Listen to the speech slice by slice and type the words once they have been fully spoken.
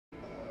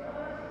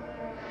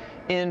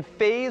In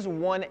phase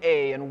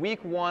 1A, in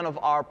week 1 of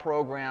our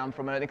program,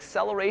 from an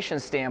acceleration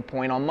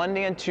standpoint, on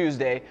Monday and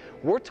Tuesday,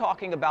 we're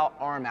talking about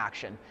arm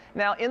action.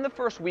 Now, in the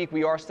first week,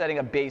 we are setting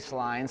a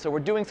baseline, so we're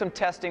doing some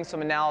testing,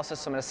 some analysis,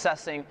 some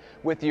assessing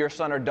with your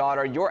son or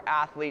daughter, your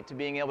athlete, to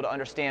being able to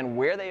understand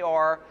where they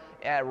are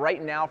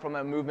right now from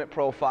a movement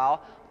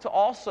profile, to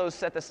also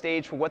set the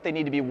stage for what they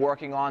need to be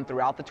working on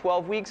throughout the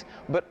 12 weeks,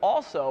 but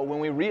also when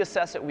we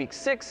reassess at week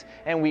 6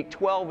 and week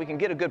 12, we can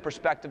get a good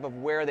perspective of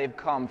where they've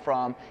come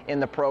from in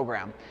the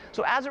program.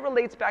 So as it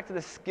relates back to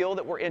the skill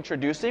that we're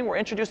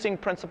introducing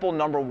principle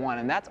number 1,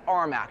 and that's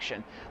arm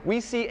action. We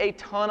see a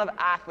ton of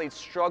athletes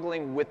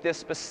struggling with this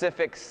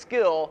specific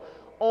skill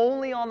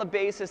only on the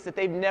basis that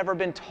they've never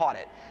been taught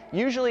it.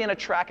 Usually in a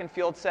track and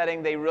field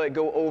setting, they really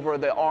go over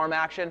the arm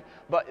action,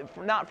 but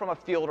not from a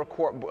field or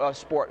court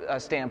sport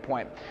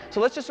standpoint. So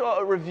let's just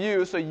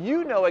review so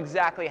you know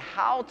exactly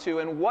how to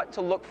and what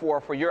to look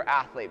for your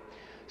athlete.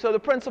 So the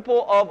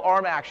principle of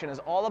arm action is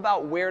all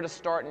about where to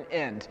start and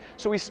end.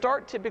 So we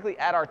start typically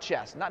at our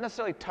chest, not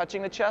necessarily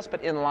touching the chest,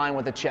 but in line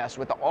with the chest,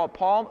 with the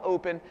palm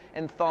open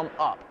and thumb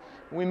up.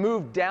 We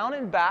move down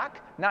and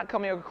back, not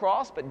coming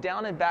across, but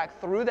down and back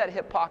through that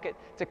hip pocket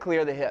to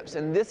clear the hips.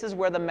 And this is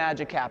where the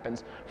magic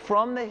happens.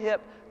 From the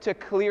hip to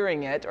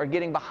clearing it, or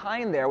getting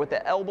behind there with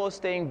the elbow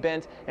staying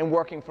bent and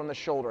working from the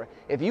shoulder.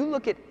 If you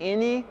look at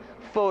any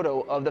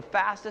photo of the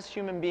fastest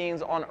human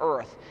beings on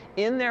earth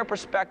in their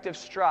perspective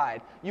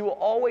stride, you will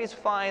always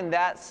find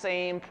that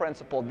same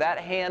principle, that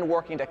hand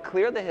working to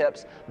clear the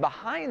hips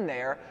behind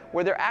there,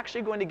 where they're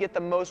actually going to get the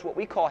most, what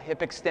we call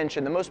hip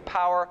extension, the most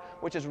power,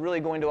 which is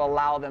really going to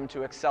allow them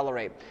to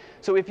accelerate.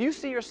 So if you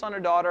see your son or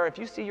daughter, if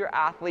you see your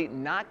athlete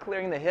not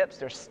clearing the hips,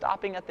 they're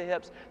stopping at the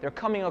hips, they're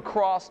coming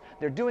across,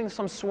 they're doing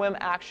some swim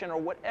action or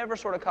whatever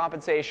sort of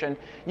compensation,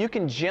 you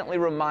can gently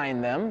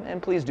remind them,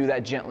 and please do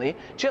that gently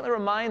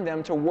remind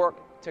them to work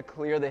to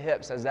clear the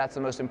hips, as that's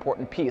the most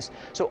important piece.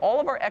 So all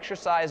of our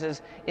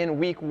exercises in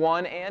week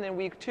 1 and in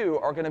week 2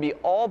 are going to be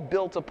all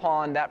built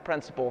upon that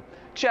principle.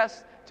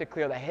 Chest to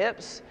clear the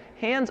hips,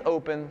 hands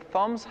open,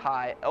 thumbs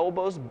high,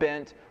 elbows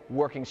bent,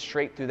 working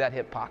straight through that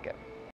hip pocket.